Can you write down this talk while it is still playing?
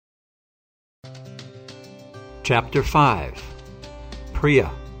Chapter 5.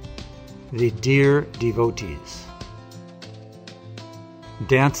 Priya, the Dear Devotees.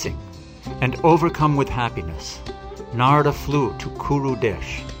 Dancing and overcome with happiness, Narada flew to Kuru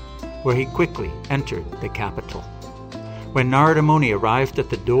Desh, where he quickly entered the capital. When Narada Muni arrived at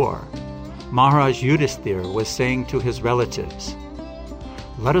the door, Maharaj Yudhisthira was saying to his relatives,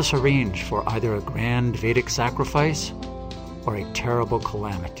 "Let us arrange for either a grand Vedic sacrifice or a terrible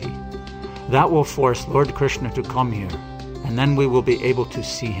calamity. That will force Lord Krishna to come here, and then we will be able to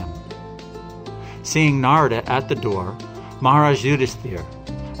see him." Seeing Narada at the door, Maharaj Yudhisthira,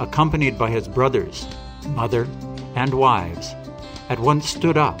 accompanied by his brothers, mother, and wives, at once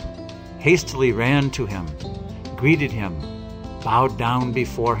stood up, hastily ran to him, greeted him, bowed down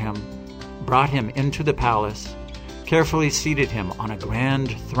before him, brought him into the palace, carefully seated him on a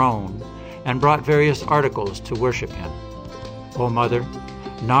grand throne, and brought various articles to worship him. O mother,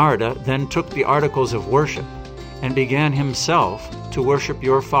 Narada then took the articles of worship and began himself to worship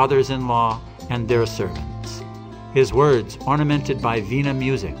your fathers-in-law and their servants. His words ornamented by Veena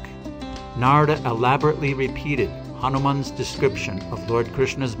music, Narada elaborately repeated Hanuman's description of Lord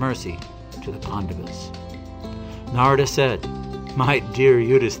Krishna's mercy to the Pandavas. Narada said, "My dear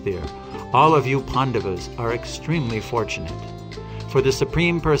Yudhisthira, all of you Pandavas are extremely fortunate, for the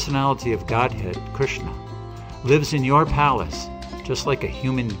Supreme Personality of Godhead, Krishna, lives in your palace just like a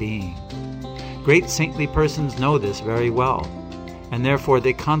human being. Great saintly persons know this very well, and therefore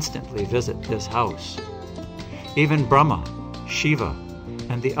they constantly visit this house. Even Brahma, Shiva,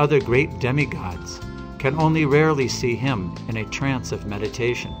 and the other great demigods can only rarely see him in a trance of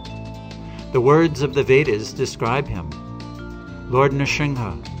meditation. The words of the Vedas describe him. Lord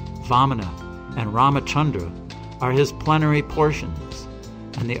Nrsimha, Vamana, and Ramachandra are his plenary portions,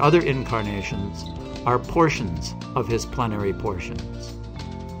 and the other incarnations are portions of his plenary portions.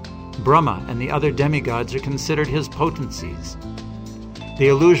 Brahma and the other demigods are considered his potencies. The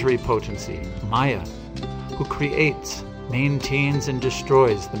illusory potency, Maya, who creates, maintains, and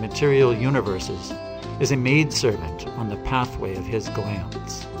destroys the material universes, is a maidservant on the pathway of his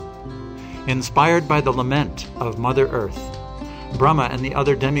glance. Inspired by the lament of Mother Earth, Brahma and the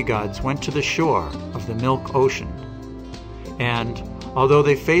other demigods went to the shore of the milk ocean, and, although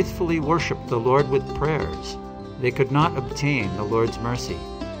they faithfully worshipped the Lord with prayers, they could not obtain the Lord's mercy.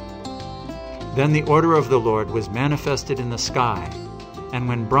 Then the order of the Lord was manifested in the sky, and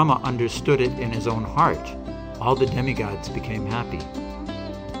when Brahma understood it in his own heart, all the demigods became happy.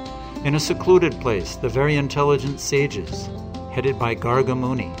 In a secluded place, the very intelligent sages, headed by Garga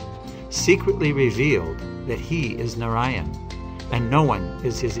Muni, secretly revealed that he is Narayan, and no one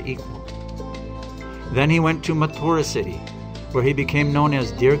is his equal. Then he went to Mathura city, where he became known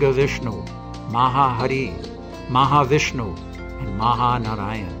as Dirga Vishnu, Mahahari, Mahavishnu, and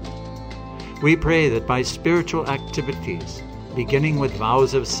Mahanarayan. We pray that by spiritual activities, beginning with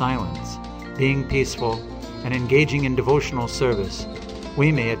vows of silence, being peaceful, and engaging in devotional service,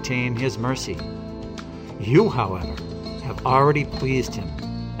 we may attain his mercy. You, however, have already pleased him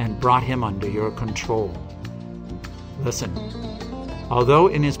and brought him under your control. Listen, although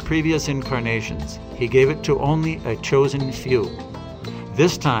in his previous incarnations he gave it to only a chosen few,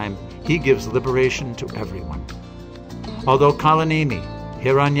 this time he gives liberation to everyone. Although Kalanemi,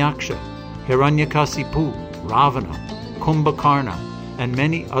 Hiranyaksha, Hiranyakasipu, Ravana, Kumbhakarna, and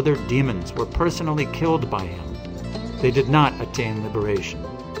many other demons were personally killed by him, they did not attain liberation.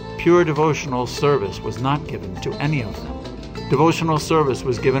 Pure devotional service was not given to any of them. Devotional service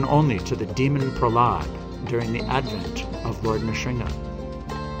was given only to the demon Prahlad during the advent of Lord Nrsimha.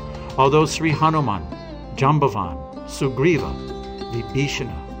 Although Sri Hanuman, Jambavan, Sugriva,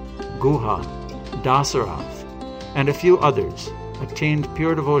 Vibhishana, Guha, Dasarath, and a few others attained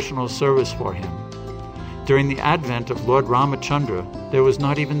pure devotional service for him, during the advent of Lord Ramachandra, there was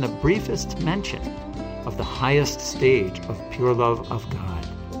not even the briefest mention of the highest stage of pure love of God.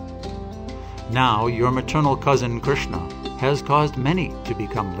 Now your maternal cousin Krishna has caused many to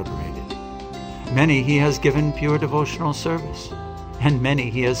become liberated. Many he has given pure devotional service, and many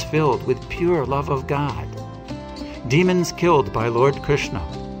he has filled with pure love of God. Demons killed by Lord Krishna,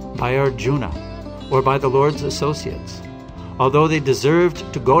 by Arjuna, or by the Lord's associates, although they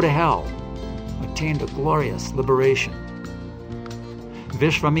deserved to go to hell, attained a glorious liberation.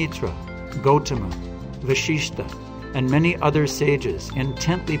 Vishvamitra, Gautama, Vashishta, and many other sages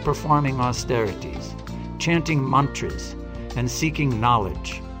intently performing austerities, chanting mantras, and seeking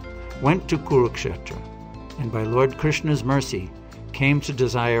knowledge, went to Kurukshetra, and by Lord Krishna's mercy came to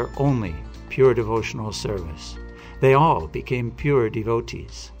desire only pure devotional service. They all became pure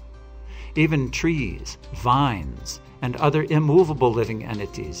devotees. Even trees, vines, and other immovable living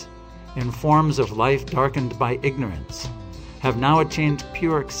entities in forms of life darkened by ignorance, have now attained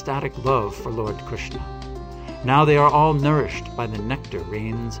pure ecstatic love for Lord Krishna. Now they are all nourished by the nectar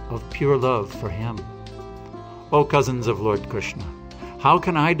rains of pure love for him. O cousins of Lord Krishna, how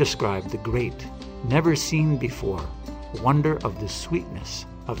can I describe the great, never seen before, wonder of the sweetness,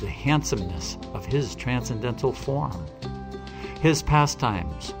 of the handsomeness of his transcendental form? His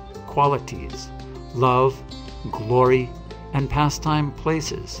pastimes, qualities, love, glory, and pastime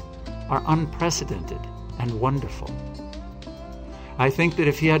places are unprecedented and wonderful. I think that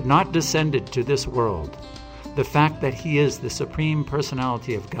if he had not descended to this world, the fact that he is the Supreme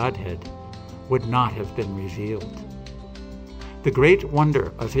Personality of Godhead would not have been revealed. The great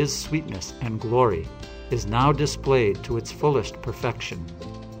wonder of his sweetness and glory is now displayed to its fullest perfection.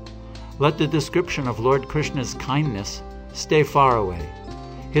 Let the description of Lord Krishna's kindness stay far away.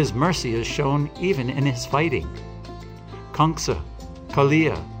 His mercy is shown even in his fighting. Kamsa,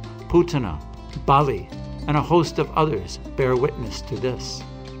 Kaliya, Putana, Bali, and a host of others bear witness to this.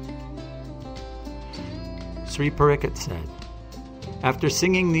 Sri Pariksit said, after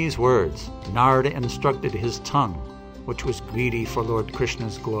singing these words, Narada instructed his tongue, which was greedy for Lord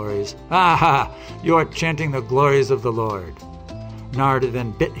Krishna's glories. "Ah, you are chanting the glories of the Lord." Narada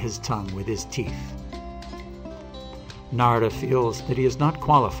then bit his tongue with his teeth. Narada feels that he is not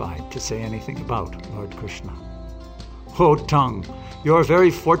qualified to say anything about Lord Krishna. "O tongue, you are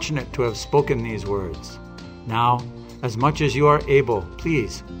very fortunate to have spoken these words. Now, as much as you are able,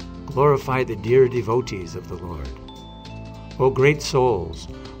 please glorify the dear devotees of the Lord." O great souls,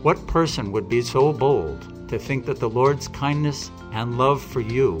 what person would be so bold to think that the Lord's kindness and love for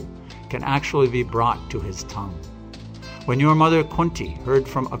you can actually be brought to his tongue? When your mother Kunti heard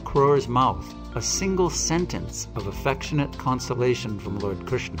from Akrura's mouth a single sentence of affectionate consolation from Lord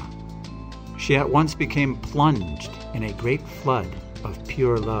Krishna, she at once became plunged in a great flood of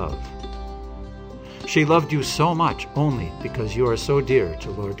pure love. She loved you so much only because you are so dear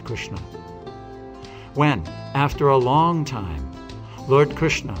to Lord Krishna. When, after a long time, Lord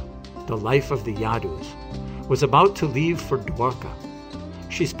Krishna, the life of the Yadus, was about to leave for Dwarka,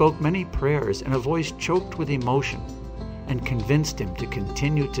 she spoke many prayers in a voice choked with emotion and convinced him to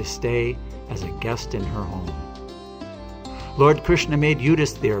continue to stay as a guest in her home. Lord Krishna made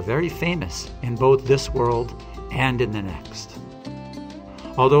Yudhisthira very famous in both this world and in the next.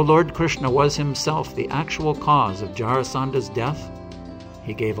 Although Lord Krishna was himself the actual cause of Jarasandha's death,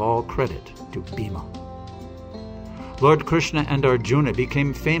 he gave all credit to Bhima. Lord Krishna and Arjuna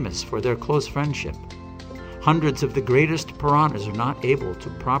became famous for their close friendship. Hundreds of the greatest Puranas are not able to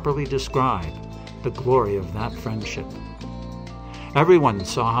properly describe the glory of that friendship. Everyone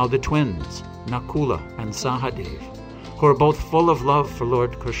saw how the twins, Nakula and Sahadev, who are both full of love for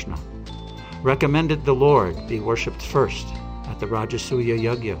Lord Krishna, recommended the Lord be worshipped first at the Rajasuya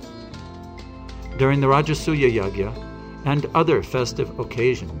Yajna. During the Rajasuya Yajna and other festive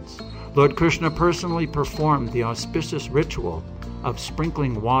occasions, Lord Krishna personally performed the auspicious ritual of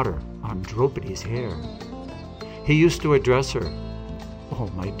sprinkling water on Draupadi's hair. He used to address her, "Oh,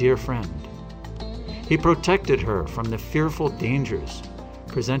 my dear friend." He protected her from the fearful dangers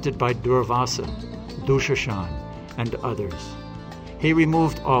presented by Durvasa, Dushashan, and others. He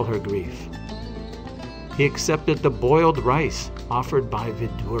removed all her grief. He accepted the boiled rice offered by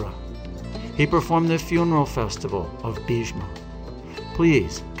Vidura. He performed the funeral festival of Bhishma.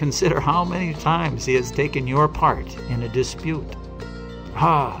 Please consider how many times he has taken your part in a dispute.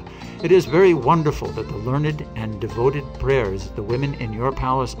 It is very wonderful that the learned and devoted prayers the women in your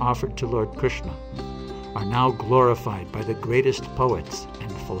palace offered to Lord Krishna are now glorified by the greatest poets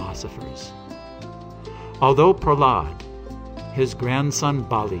and philosophers. Although Prahlad, his grandson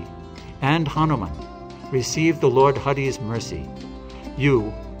Bali, and Hanuman received the Lord Hari's mercy,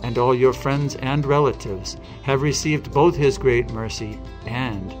 you and all your friends and relatives have received both his great mercy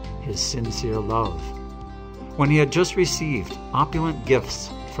and his sincere love. When he had just received opulent gifts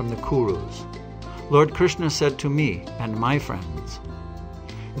from the Kurus, Lord Krishna said to me and my friends,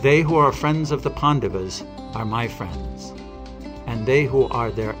 "They who are friends of the Pandavas are my friends, and they who are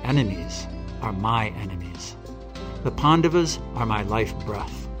their enemies are my enemies. The Pandavas are my life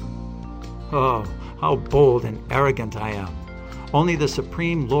breath." Oh, how bold and arrogant I am. Only the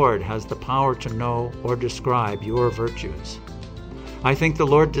Supreme Lord has the power to know or describe your virtues. I think the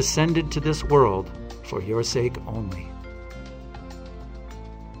Lord descended to this world for your sake only.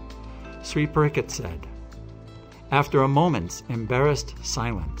 Sri Pariksit said, after a moment's embarrassed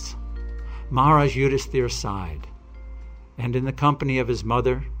silence, Maharaj Yudhisthira sighed, and in the company of his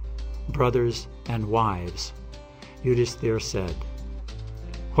mother, brothers, and wives, Yudhisthira said,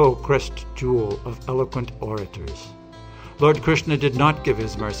 "O crest jewel of eloquent orators, Lord Krishna did not give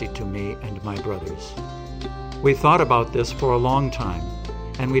his mercy to me and my brothers. We thought about this for a long time,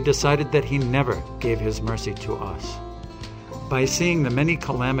 and we decided that he never gave his mercy to us. By seeing the many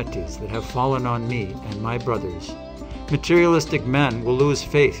calamities that have fallen on me and my brothers, materialistic men will lose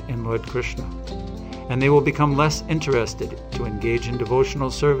faith in Lord Krishna, and they will become less interested to engage in devotional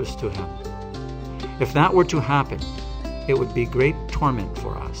service to him. If that were to happen, it would be great torment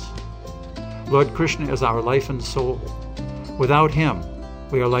for us. Lord Krishna is our life and soul. Without him,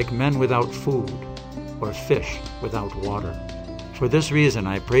 we are like men without food, or fish without water. For this reason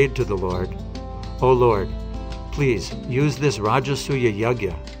I prayed to the Lord, O Lord, please use this Rajasuya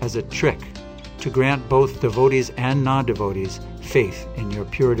Yajna as a trick to grant both devotees and non-devotees faith in your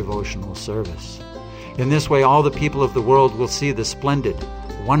pure devotional service. In this way, all the people of the world will see the splendid,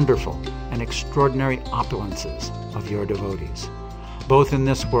 wonderful, and extraordinary opulences of your devotees, both in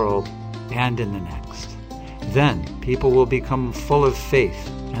this world and in the next. Then people will become full of faith,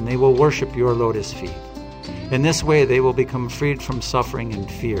 and they will worship your lotus feet. In this way, they will become freed from suffering and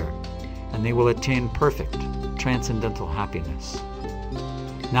fear, and they will attain perfect, transcendental happiness.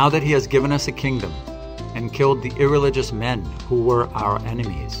 Now that he has given us a kingdom and killed the irreligious men who were our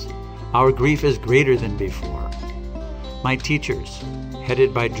enemies, our grief is greater than before. My teachers,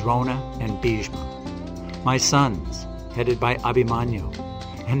 headed by Drona and Bhishma, my sons, headed by Abhimanyu,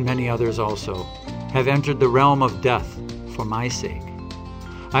 and many others also, have entered the realm of death for my sake.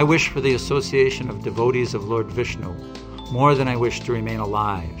 I wish for the association of devotees of Lord Vishnu more than I wish to remain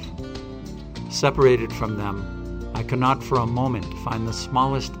alive. Separated from them, I cannot for a moment find the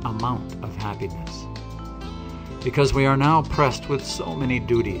smallest amount of happiness. Because we are now pressed with so many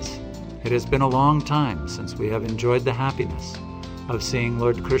duties, it has been a long time since we have enjoyed the happiness of seeing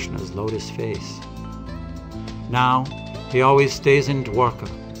Lord Krishna's lotus face. Now, he always stays in Dwarka,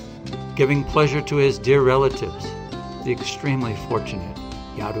 giving pleasure to his dear relatives, the extremely fortunate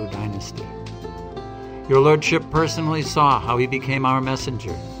Yadu dynasty. Your lordship personally saw how he became our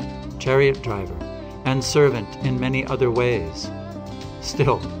messenger, chariot driver, and servant in many other ways.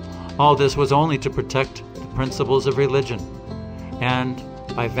 Still, all this was only to protect the principles of religion, and,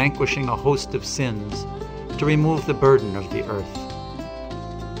 by vanquishing a host of sins, to remove the burden of the earth.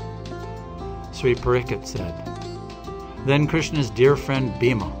 Sri Parikshit said. Then Krishna's dear friend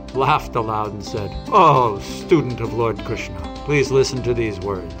Bhima laughed aloud and said, "Oh, student of Lord Krishna, please listen to these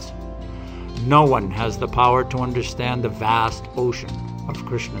words. No one has the power to understand the vast ocean of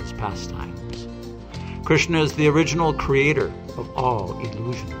Krishna's pastimes. Krishna is the original creator of all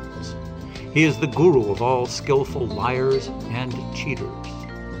illusions. He is the guru of all skillful liars and cheaters.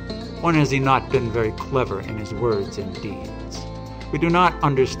 When has he not been very clever in his words and deeds? We do not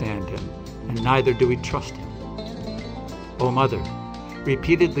understand him, and neither do we trust him." O Mother,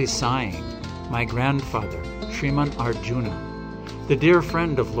 repeatedly sighing, my grandfather, Sriman Arjuna, the dear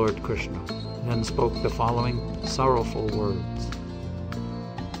friend of Lord Krishna, then spoke the following sorrowful words.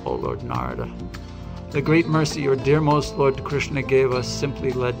 O Lord Narada, the great mercy your dearmost Lord Krishna gave us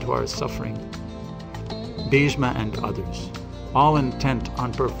simply led to our suffering. Bhishma and others, all intent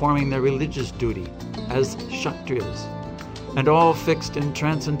on performing their religious duty as Kshatriyas, and all fixed in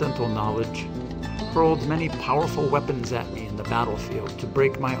transcendental knowledge, hurled many powerful weapons at me in the battlefield to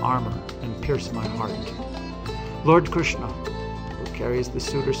break my armor and pierce my heart. Lord Krishna, who carries the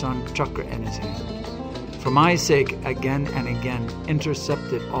Sudarshan Chakra in his hand, for my sake again and again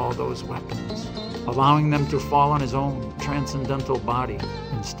intercepted all those weapons, allowing them to fall on his own transcendental body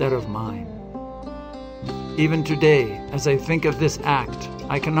instead of mine. Even today, as I think of this act,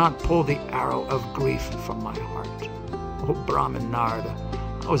 I cannot pull the arrow of grief from my heart. O Brahman Narada,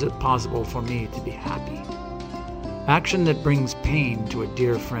 how is it possible for me to be happy? Action that brings pain to a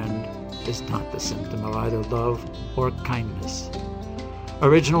dear friend is not the symptom of either love or kindness.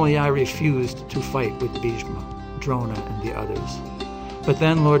 Originally, I refused to fight with Bhishma, Drona, and the others. But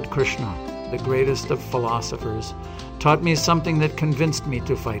then Lord Krishna, the greatest of philosophers, taught me something that convinced me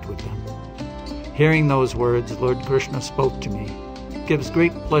to fight with them. Hearing those words Lord Krishna spoke to me gives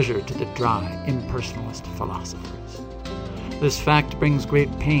great pleasure to the dry, impersonalist philosophers. This fact brings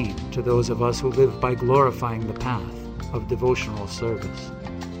great pain to those of us who live by glorifying the path of devotional service.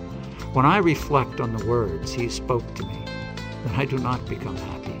 When I reflect on the words he spoke to me, then I do not become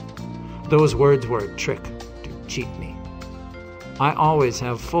happy. Those words were a trick to cheat me. I always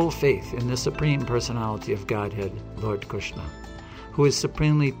have full faith in the Supreme Personality of Godhead, Lord Krishna, who is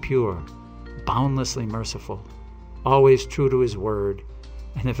supremely pure, boundlessly merciful, always true to his word,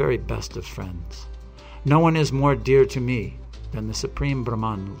 and the very best of friends. No one is more dear to me than the Supreme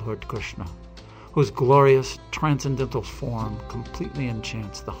Brahman, Lord Krishna, whose glorious transcendental form completely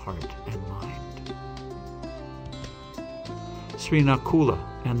enchants the heart and mind. Sri Nakula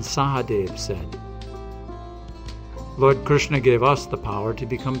and Sahadev said, Lord Krishna gave us the power to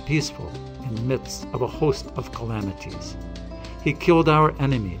become peaceful in the midst of a host of calamities. He killed our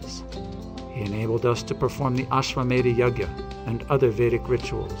enemies. He enabled us to perform the Ashwamedha Yajna and other Vedic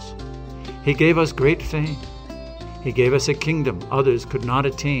rituals. He gave us great fame. He gave us a kingdom others could not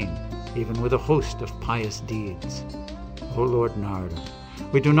attain, even with a host of pious deeds. O Lord Narada,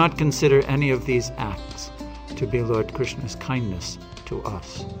 we do not consider any of these acts to be Lord Krishna's kindness to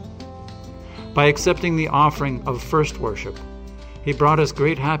us. By accepting the offering of first worship, he brought us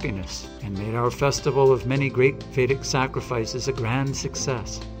great happiness and made our festival of many great Vedic sacrifices a grand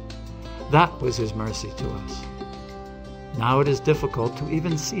success. That was his mercy to us. Now it is difficult to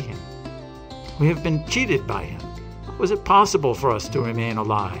even see him. We have been cheated by him. Was it possible for us to remain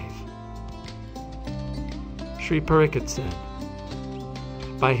alive? Sri Parikshit said,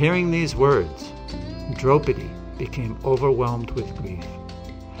 by hearing these words, Draupadi became overwhelmed with grief.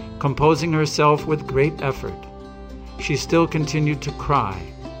 Composing herself with great effort, she still continued to cry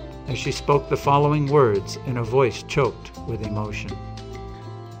as she spoke the following words in a voice choked with emotion.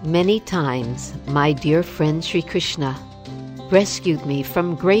 Many times my dear friend Sri Krishna rescued me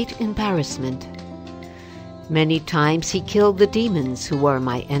from great embarrassment. Many times he killed the demons who were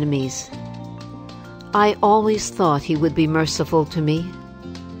my enemies. I always thought he would be merciful to me.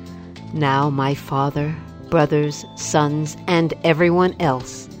 Now my father, brothers, sons, and everyone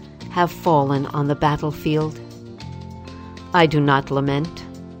else have fallen on the battlefield. I do not lament.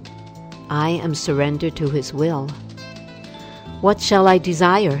 I am surrendered to his will. What shall I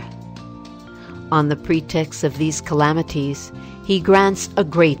desire? On the pretext of these calamities, he grants a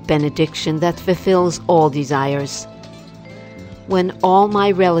great benediction that fulfills all desires. When all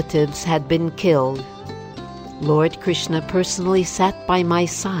my relatives had been killed, Lord Krishna personally sat by my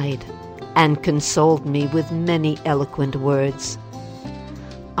side and consoled me with many eloquent words.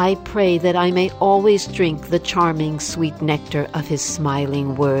 I pray that I may always drink the charming sweet nectar of his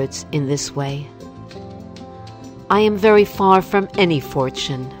smiling words in this way. I am very far from any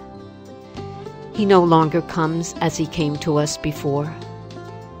fortune. He no longer comes as he came to us before.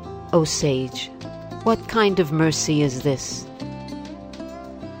 O sage, what kind of mercy is this?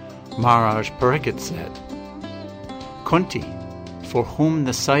 Maharaj Parikshit said, Kunti, for whom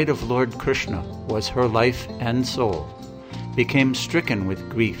the sight of Lord Krishna was her life and soul, became stricken with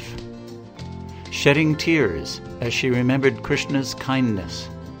grief. Shedding tears as she remembered Krishna's kindness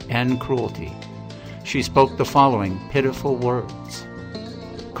and cruelty, she spoke the following pitiful words.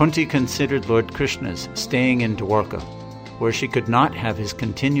 Kunti considered Lord Krishna's staying in Dwarka, where she could not have his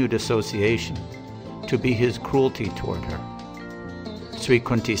continued association, to be his cruelty toward her. Sri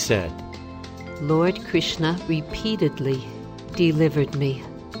Kunti said, Lord Krishna repeatedly delivered me,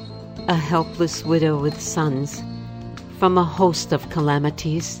 a helpless widow with sons, from a host of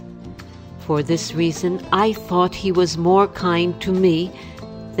calamities. For this reason, I thought he was more kind to me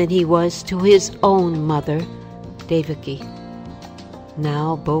than he was to his own mother, Devaki.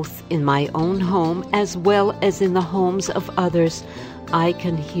 Now, both in my own home as well as in the homes of others, I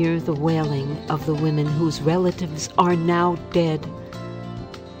can hear the wailing of the women whose relatives are now dead.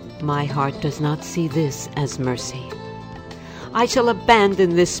 My heart does not see this as mercy. I shall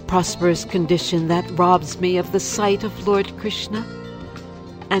abandon this prosperous condition that robs me of the sight of Lord Krishna,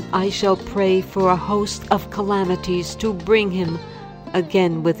 and I shall pray for a host of calamities to bring him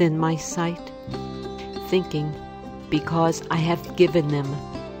again within my sight, thinking, because I have given them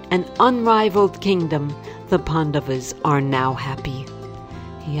an unrivaled kingdom, the Pandavas are now happy.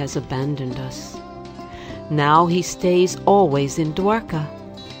 He has abandoned us. Now he stays always in Dwarka.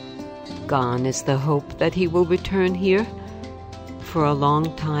 Gone is the hope that he will return here. For a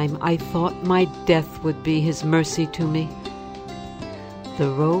long time I thought my death would be his mercy to me. The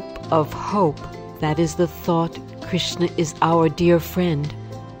rope of hope, that is the thought Krishna is our dear friend,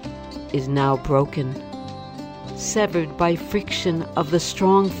 is now broken. Severed by friction of the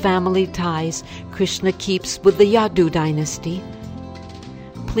strong family ties Krishna keeps with the Yadu dynasty.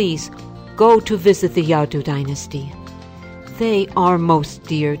 Please go to visit the Yadu dynasty. They are most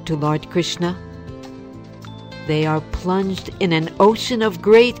dear to Lord Krishna. They are plunged in an ocean of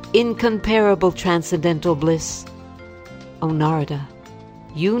great, incomparable transcendental bliss. O Narada,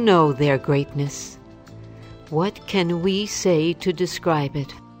 you know their greatness. What can we say to describe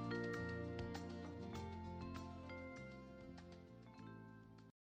it?